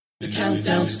The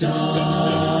countdown starts.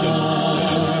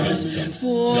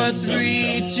 4,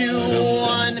 3, 2,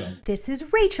 1. This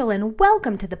is Rachel, and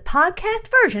welcome to the podcast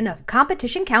version of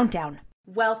Competition Countdown.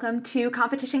 Welcome to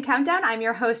Competition Countdown. I'm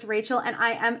your host, Rachel, and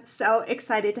I am so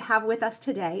excited to have with us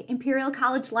today Imperial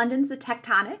College London's The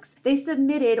Tectonics. They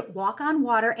submitted Walk on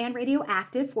Water and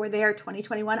Radioactive for their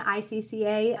 2021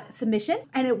 ICCA submission,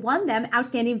 and it won them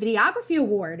Outstanding Videography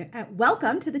Award.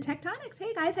 Welcome to The Tectonics.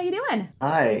 Hey guys, how you doing?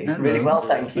 Hi, really well,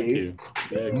 thank you.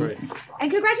 Yeah, great. And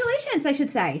congratulations, I should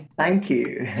say. Thank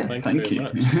you. Thank you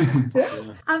very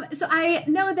much. So I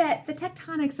know that The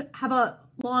Tectonics have a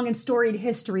long and storied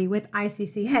history with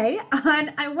ICCA,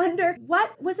 and I wonder,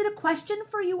 was it a question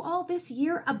for you all this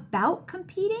year about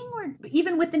competing, or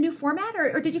even with the new format,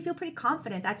 or did you feel pretty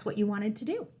confident that's what you wanted to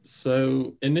do?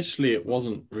 So initially it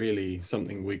wasn't really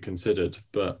something we considered,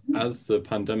 but as the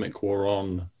pandemic wore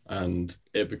on and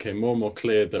it became more and more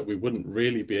clear that we wouldn't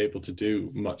really be able to do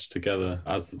much together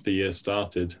as the year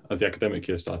started, as the academic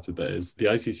year started, that is. The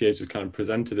ICCA just kind of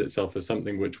presented itself as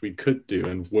something which we could do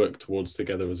and work towards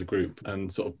together as a group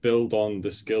and sort of build on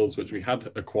the skills which we had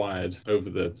acquired over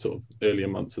the sort of earlier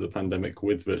months of the pandemic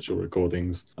with virtual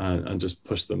recordings and just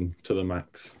push them to the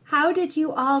max. How did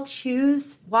you all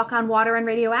choose Walk on Water and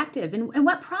Radioactive? And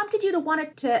what prompted you to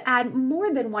want to add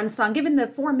more than one song, given the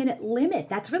 4-minute limit?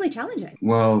 That's really challenging.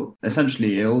 Well, essentially,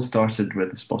 it all started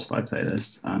with the Spotify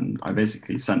playlist, and I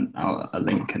basically sent out a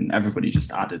link, and everybody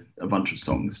just added a bunch of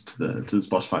songs to the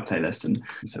Spotify playlist, and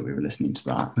so we were listening to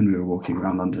that when we were walking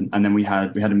around London. And then we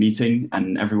had a meeting,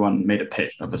 and everyone made a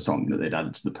pitch of a song that they'd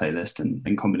added to the playlist, and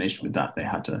in combination with that, they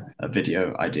had a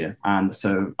video idea. And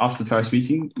so after the first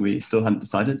meeting, we still hadn't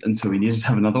decided, and so we needed to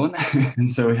have another one. And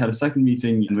so we had a second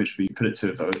meeting in which we put it to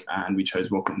a vote, and we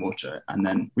chose Walk on Water. And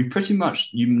then we pretty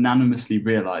much unanimously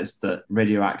realized that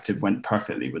Radioactive went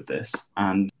perfectly with this,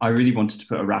 and I really wanted to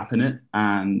put a rap in it,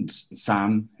 and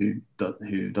Sam, who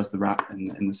does the rap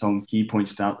in the song, he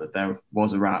pointed out that there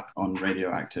was a rap on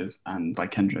Radioactive and by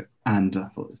Kendrick, and I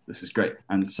thought this is great,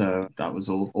 and so that was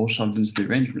all shoved into the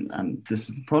arrangement, and this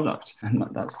is the product, and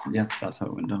that's how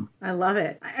it went down. I love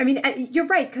it. I mean, you're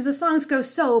right, because the songs go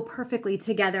so perfectly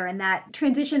together, and that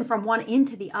transition from one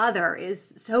into the other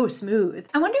is so smooth.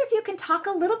 I wonder if you can talk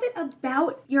a little bit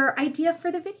about your idea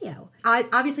for the video.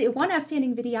 Obviously, it won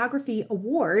Outstanding Videography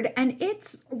Award, and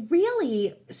it's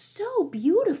really so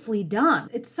beautifully done.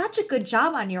 It's such a good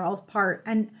job on your all's part,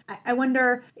 and I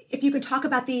wonder if you could talk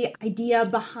about the idea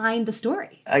behind the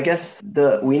story. I guess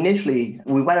we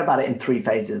went about it in 3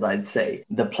 phases, I'd say.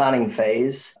 The planning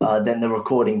phase, then the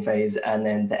recording phase, and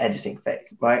then the editing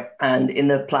phase, right? And in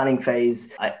the planning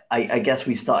phase, I guess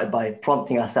we started by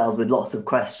prompting ourselves with lots of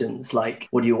questions like,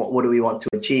 what do we want to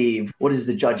achieve? What is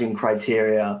the judging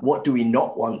criteria? What do we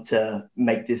not want to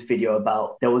make this video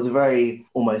about? There was a very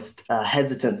almost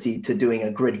hesitancy to doing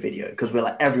a grid video, because we're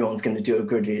like, everyone's going to do a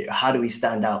grid video. How do we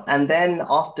stand out? And then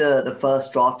after the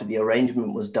first draft of the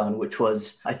arrangement was done, which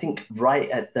was, I think, right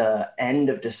at the end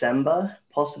of December,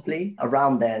 possibly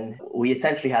around then, we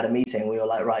essentially had a meeting. We were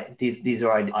like, right, these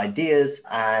are ideas,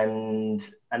 and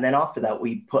then after that,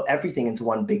 we put everything into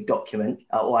one big document,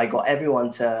 or I got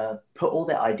everyone to put all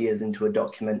their ideas into a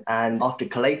document. And after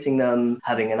collating them,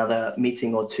 having another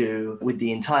meeting or 2 with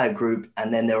the entire group,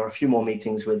 and then there were a few more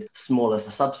meetings with smaller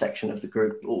subsection of the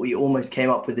group, we almost came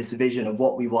up with this vision of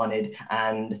what we wanted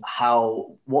and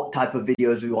what type of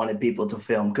videos we wanted people to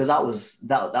film, because that was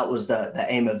the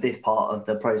aim of this part of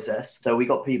the process. So we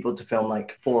got people to film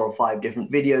like 4 or 5 different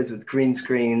videos with green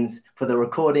screens. For the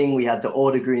recording, we had to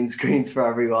order green screens for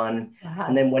everyone. Uh-huh.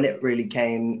 And then when it really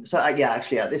came,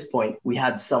 actually at this point, we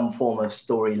had some form of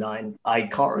storyline. I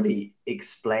can't really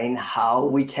explain how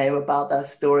we came about that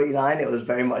storyline. It was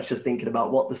very much just thinking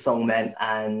about what the song meant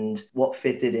and what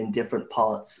fitted in different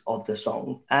parts of the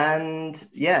song. And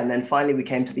then finally we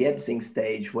came to the editing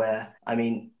stage where, I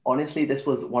mean, honestly, this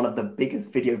was one of the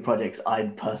biggest video projects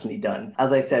I'd personally done.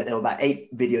 As I said, there were about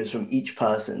 8 videos from each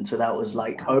person. So that was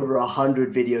like over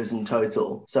 100 videos in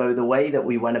total. So the way that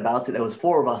we went about it, there was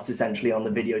 4 of us essentially on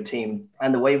the video team.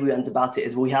 And the way we went about it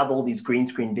is we have all these green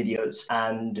screen videos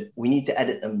and we need to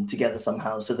edit them together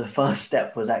somehow. So the first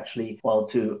step was actually,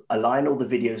 to align all the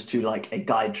videos to like a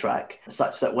guide track,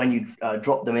 such that when you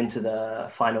drop them into the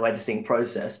final editing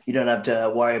process, you don't have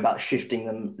to worry about shifting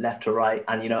them left to right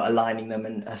and, aligning them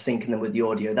and syncing them with the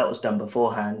audio. That was done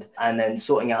beforehand. And then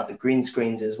sorting out the green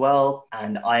screens as well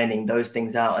and ironing those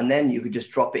things out. And then you could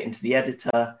just drop it into the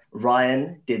editor.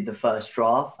 Ryan did the first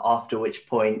draft, after which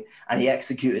point, and he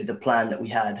executed the plan that we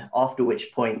had, after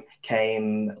which point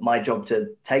came my job to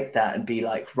take that and be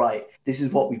like, right, this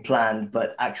is what we planned,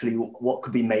 but actually what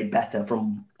could be made better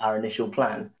from our initial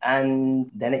plan. And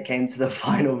then it came to the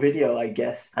final video, I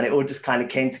guess, and it all just kind of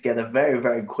came together very,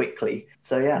 very quickly.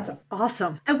 So yeah. That's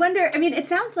awesome. I wonder, I mean, it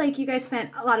sounds like you guys spent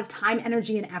a lot of time,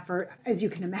 energy, and effort, as you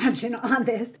can imagine, on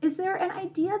this. Is there an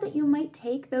idea that you might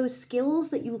take those skills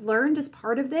that you learned as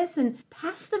part of this and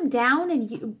pass them down,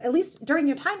 and you, at least during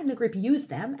your time in the group, use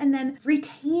them and then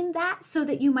retain that so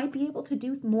that you might be able to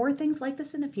do more things like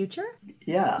this in the future?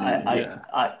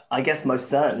 I guess most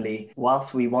certainly,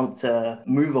 whilst we want to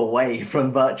move away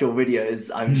from virtual videos,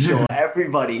 I'm sure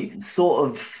everybody sort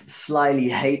of slyly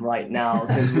hate right now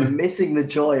because we're missing the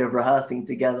joy of rehearsing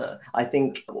together. I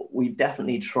think we've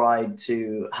definitely tried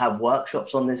to have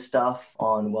workshops on this stuff,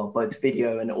 on, well, both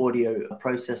video and audio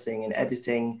processing and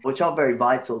editing, which are very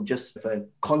vital just for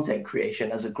content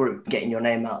creation as a group, getting your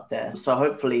name out there. So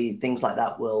hopefully things like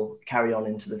that will carry on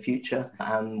into the future.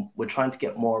 We're trying to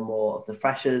get more and more of the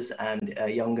freshers and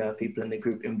younger people in the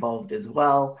group involved as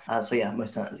well. So yeah,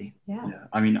 most certainly. Yeah.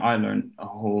 I mean, I learned a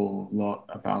whole lot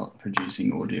about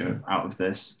producing audio out of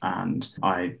this, and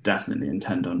I definitely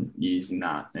intend on using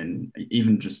that in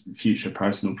even just future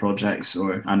personal projects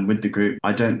and with the group.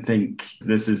 I don't think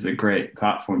this is a great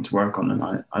platform to work on, and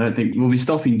I don't think we'll be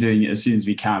stopping doing it as soon as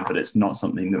we can, but it's not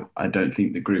something that I don't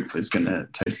think the group is going to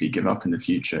totally give up in the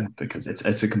future, because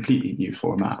it's a completely new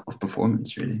format of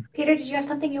performance, really. Peter, did you have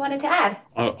something you wanted to add?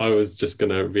 I was just going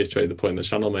to reiterate the point that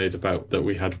Chanel made about that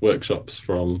we had workshops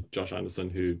from Josh Anderson,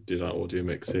 who did our audio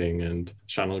mixing, and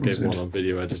Chanel gave one on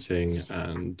video editing,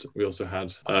 and we also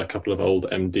had a couple of old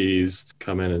MDs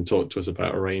come in and talk to us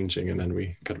about arranging, and then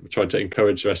we kind of tried to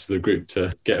encourage the rest of the group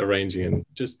to get arranging and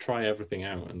just try everything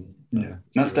out. And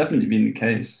that's definitely been the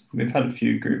case. We've had a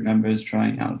few group members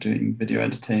trying out doing video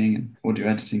editing and audio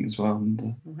editing as well.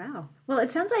 Wow. Well, it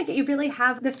sounds like you really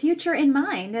have the future in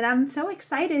mind, and I'm so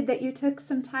excited that you took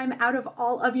some time out of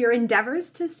all of your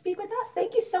endeavors to speak with us.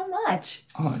 Thank you so much.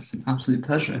 Oh, it's an absolute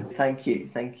pleasure. Thank you.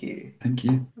 Thank you.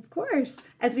 Of course.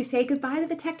 As we say goodbye to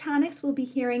the Tectonics, we'll be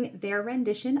hearing their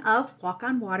rendition of Walk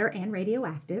on Water and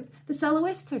Radioactive. The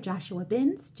soloists are Joshua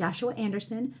Binns, Joshua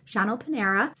Anderson, Chanel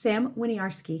Panera, Sam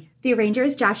Winiarski. The arranger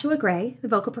is Joshua Gray. The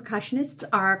vocal percussionists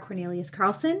are Cornelius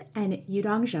Carlson and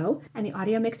Yudong Zhou, and the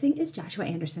audio mixing is Joshua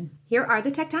Anderson. Here are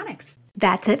the Tectonics.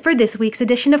 That's it for this week's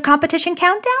edition of Competition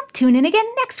Countdown. Tune in again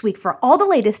next week for all the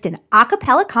latest in a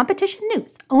cappella competition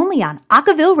news, only on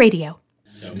Acaville Radio.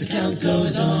 The count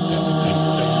goes on.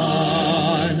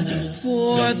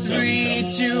 4,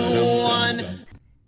 3, 2, 1.